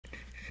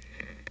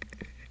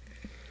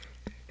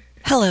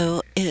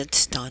Hello,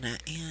 it's Donna,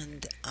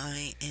 and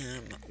I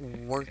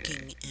am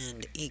working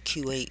in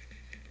EQ8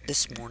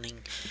 this morning.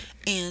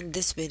 And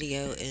this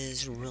video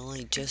is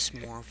really just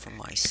more for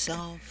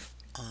myself.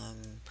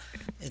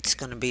 It's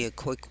going to be a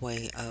quick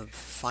way of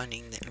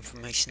finding the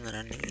information that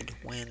I need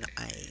when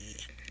I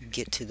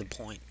get to the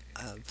point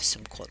of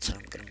some quilts that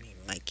I'm going to be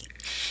making.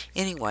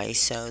 Anyway,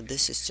 so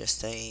this is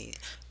just a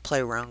play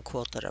around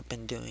quilt that I've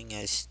been doing.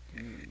 As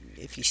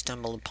if you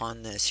stumble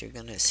upon this, you're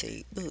going to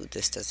see, ooh,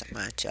 this doesn't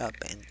match up,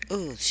 and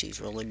ooh,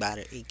 she's really bad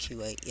at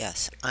EQ8.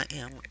 Yes, I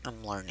am.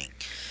 I'm learning.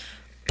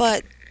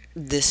 But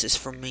this is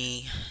for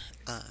me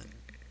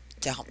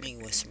to help me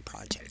with some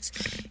projects.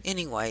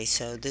 Anyway,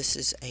 so this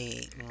is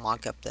a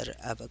mock-up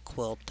of a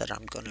quilt that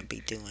I'm going to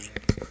be doing.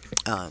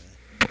 Um,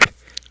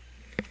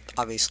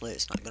 Obviously,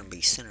 it's not going to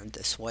be centered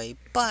this way,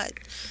 but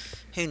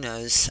who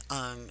knows?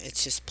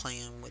 It's just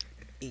playing with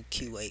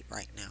EQ8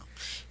 right now.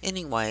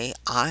 Anyway,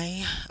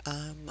 I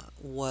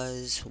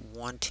was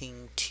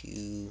wanting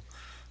to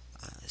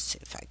see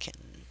if I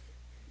can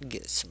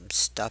get some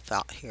stuff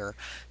out here,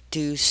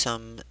 do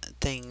some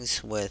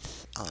things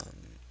with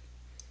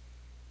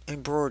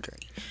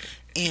embroidery.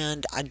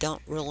 And I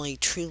don't really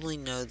truly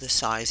know the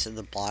size of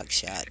the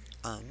blocks yet.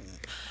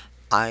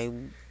 I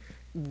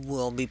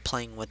will be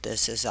playing with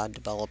this as I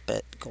develop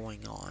it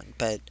going on.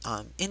 But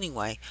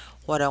anyway,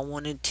 what I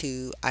wanted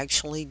to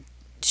actually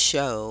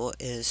show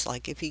is,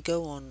 like, if you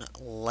go on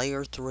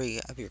layer 3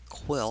 of your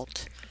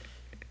quilt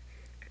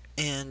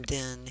and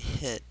then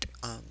hit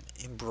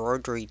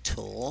embroidery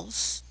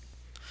tools,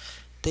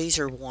 these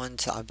are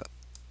ones I've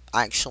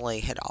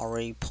actually had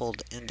already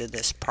pulled into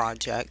this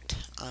project.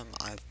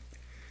 I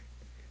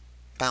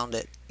found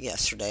it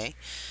yesterday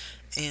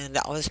and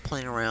I was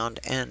playing around,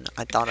 and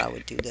I thought I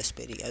would do this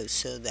video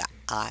so that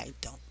I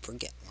don't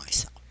forget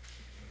myself.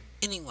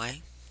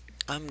 Anyway,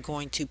 I'm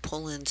going to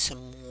pull in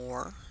some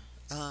more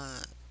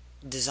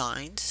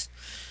designs,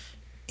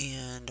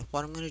 and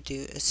what I'm going to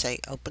do is say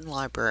open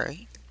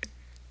library,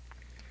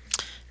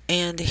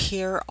 and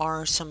here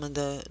are some of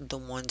the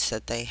ones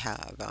that they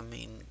have. I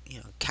mean,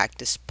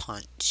 Cactus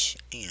Punch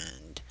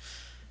and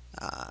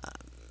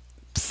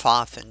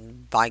Foff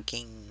and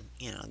Viking.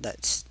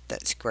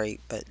 That's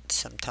great, but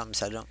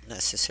sometimes I don't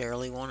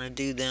necessarily want to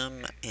do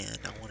them, and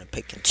I want to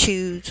pick and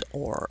choose,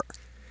 or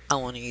I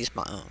want to use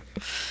my own.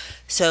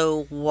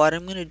 So what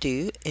I'm going to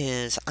do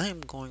is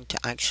I'm going to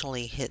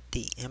actually hit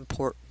the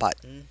import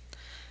button,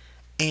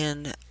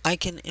 and I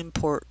can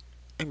import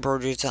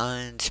embroidery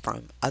designs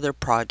from other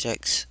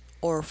projects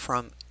or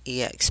from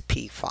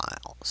EXP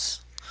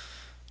files.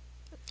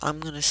 I'm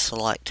going to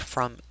select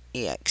from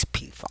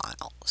EXP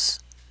files,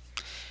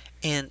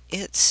 and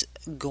it's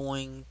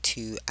going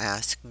to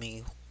ask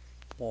me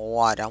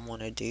what I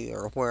want to do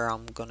or where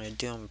I'm going to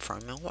do them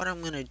from. And what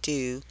I'm going to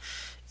do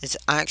is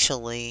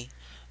actually,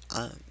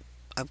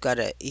 I've got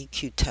an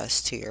EQ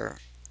test here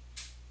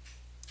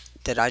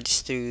that I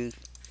just threw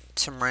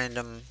some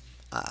random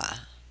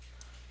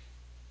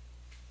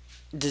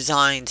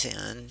designs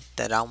in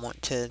that I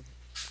want to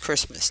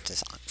Christmas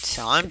design.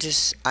 So I'm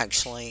just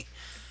actually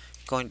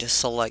going to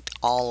select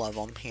all of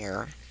them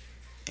here,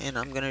 and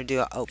I'm going to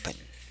do an open.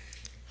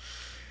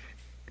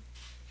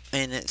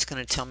 And it's going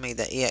to tell me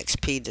that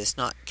EXP does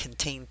not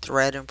contain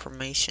thread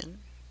information,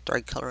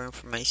 thread color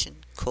information.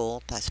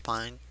 Cool, that's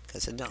fine,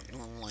 because I don't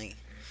normally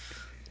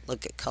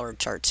look at color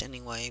charts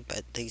anyway,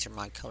 but these are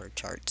my color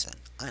charts and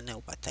I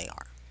know what they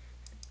are.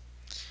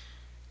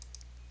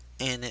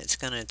 And it's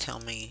going to tell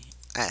me,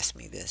 ask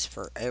me this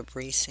for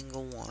every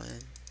single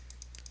one.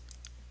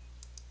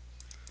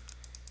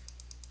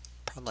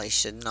 Probably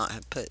should not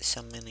have put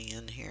so many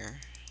in here.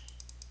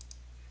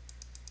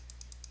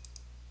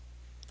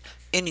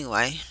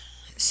 Anyway,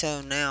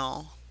 so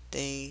now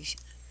they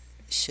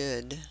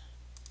should,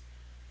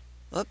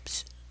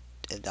 whoops,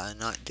 did I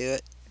not do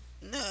it?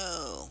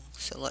 No.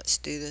 So let's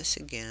do this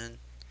again.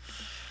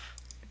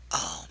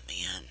 Oh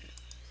man.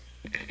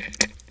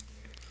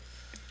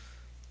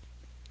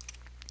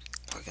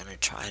 We're gonna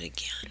try it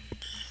again.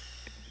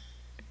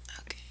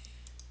 Okay.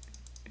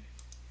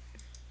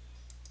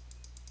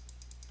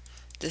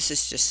 This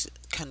is just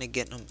kind of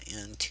getting them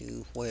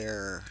into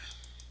where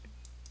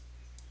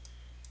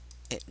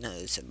it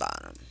knows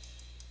about them.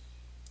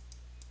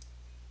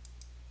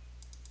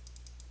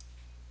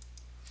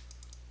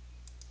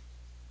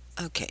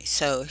 Okay,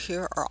 so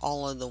here are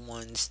all of the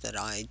ones that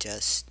I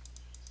just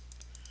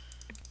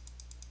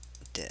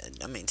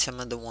did. I mean,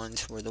 some of the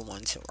ones were the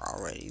ones that were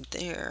already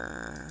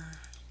there.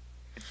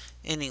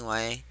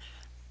 Anyway,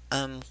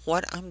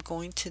 what I'm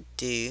going to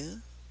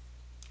do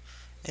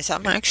is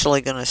I'm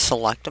actually going to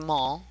select them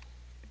all.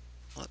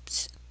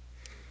 Whoops.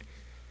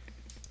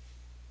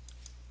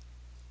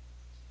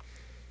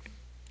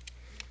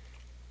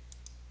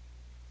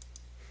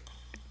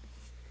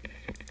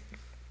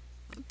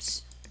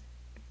 Oops.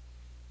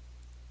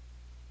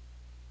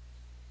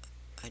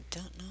 I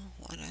don't know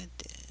what I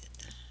did.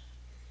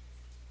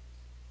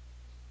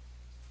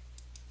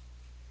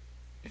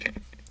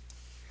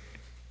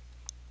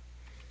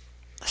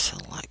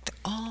 Select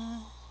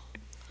all.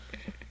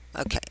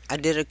 Okay, I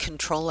did a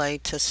Control A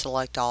to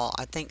select all.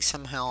 I think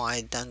somehow I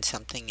had done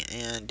something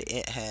and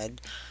it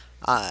had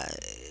uh,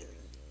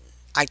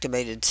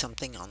 activated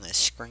something on this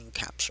screen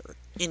capture.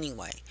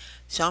 Anyway,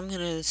 so I'm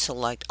going to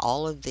select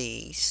all of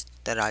these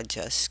that I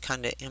just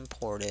kind of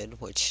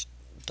imported, which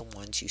the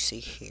ones you see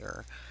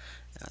here.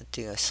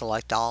 Do a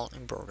select all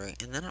embroidery,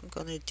 and then I'm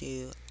going to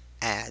do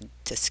add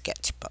to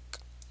sketchbook,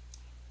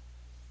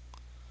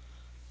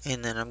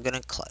 and then I'm going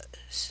to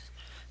close.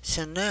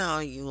 So now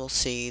you will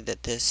see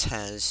that this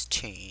has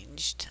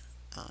changed.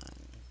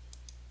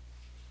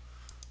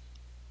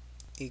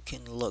 You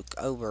can look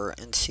over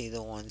and see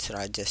the ones that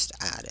I just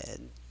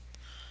added.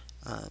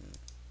 Um,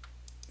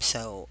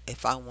 so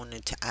if I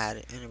wanted to add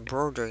an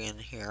embroidery in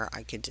here,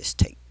 I could just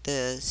take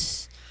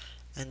this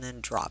and then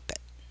drop it,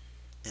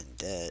 and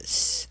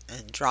this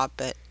and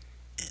drop it,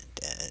 and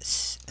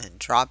this and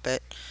drop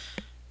it.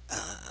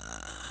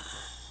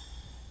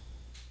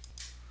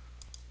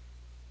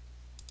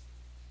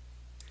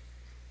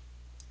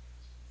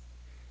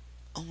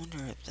 I wonder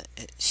if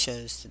it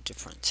shows the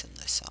difference in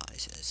the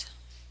sizes.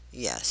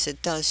 Yes,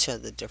 it does show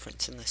the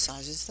difference in the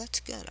sizes. That's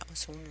good. I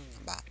was wondering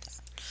about that.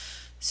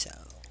 So,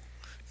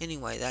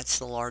 anyway, that's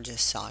the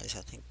largest size.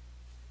 I think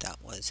that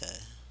was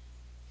a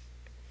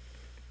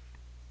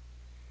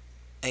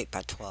 8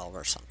 by 12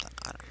 or something.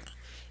 I don't know.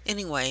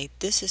 Anyway,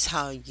 this is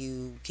how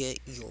you get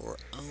your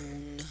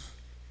own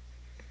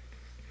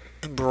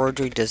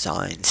embroidery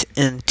designs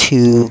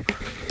into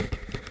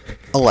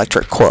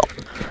Electric Quilt.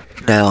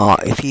 Now,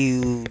 if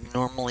you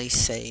normally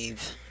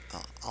save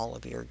all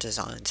of your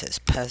designs as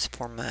PES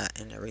format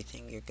and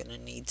everything, you're going to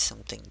need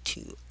something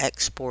to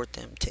export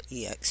them to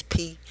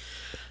EXP.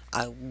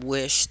 I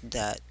wish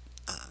that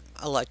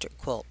Electric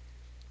Quilt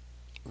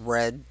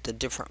read the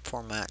different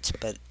formats,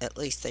 but at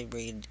least they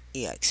read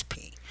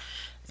EXP.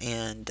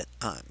 And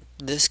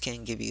this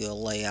can give you a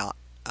layout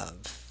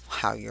of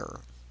how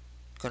you're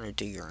going to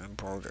do your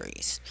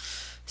embroideries.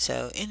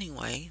 So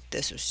anyway,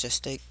 this was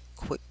just a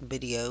quick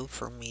video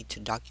for me to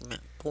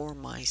document for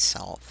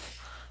myself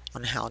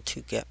on how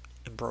to get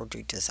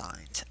embroidery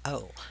designs.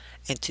 Oh,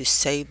 and to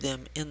save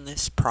them in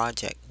this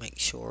project, make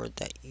sure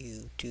that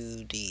you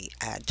do the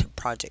add to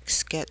project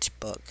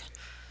sketchbook,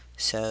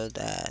 so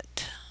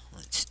that,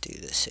 let's do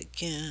this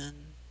again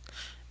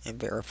and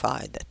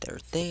verify that they're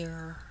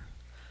there.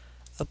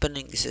 Open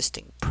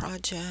existing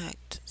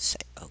project, say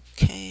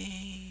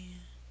OK,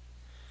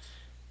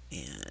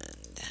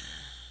 and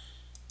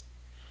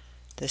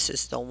this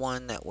is the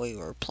one that we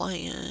were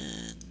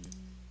playing.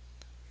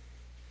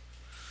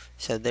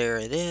 So there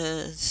it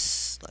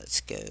is.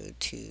 Let's go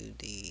to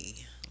the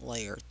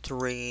layer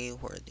 3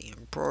 where the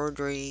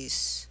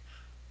embroideries,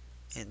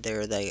 and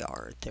there they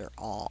are. They're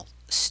all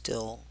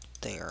still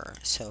there.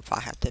 So if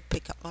I have to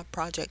pick up my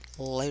project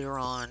later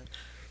on,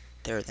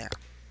 they're there.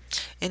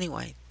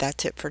 Anyway,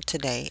 that's it for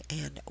today,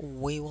 and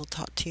we will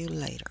talk to you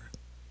later.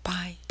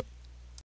 Bye.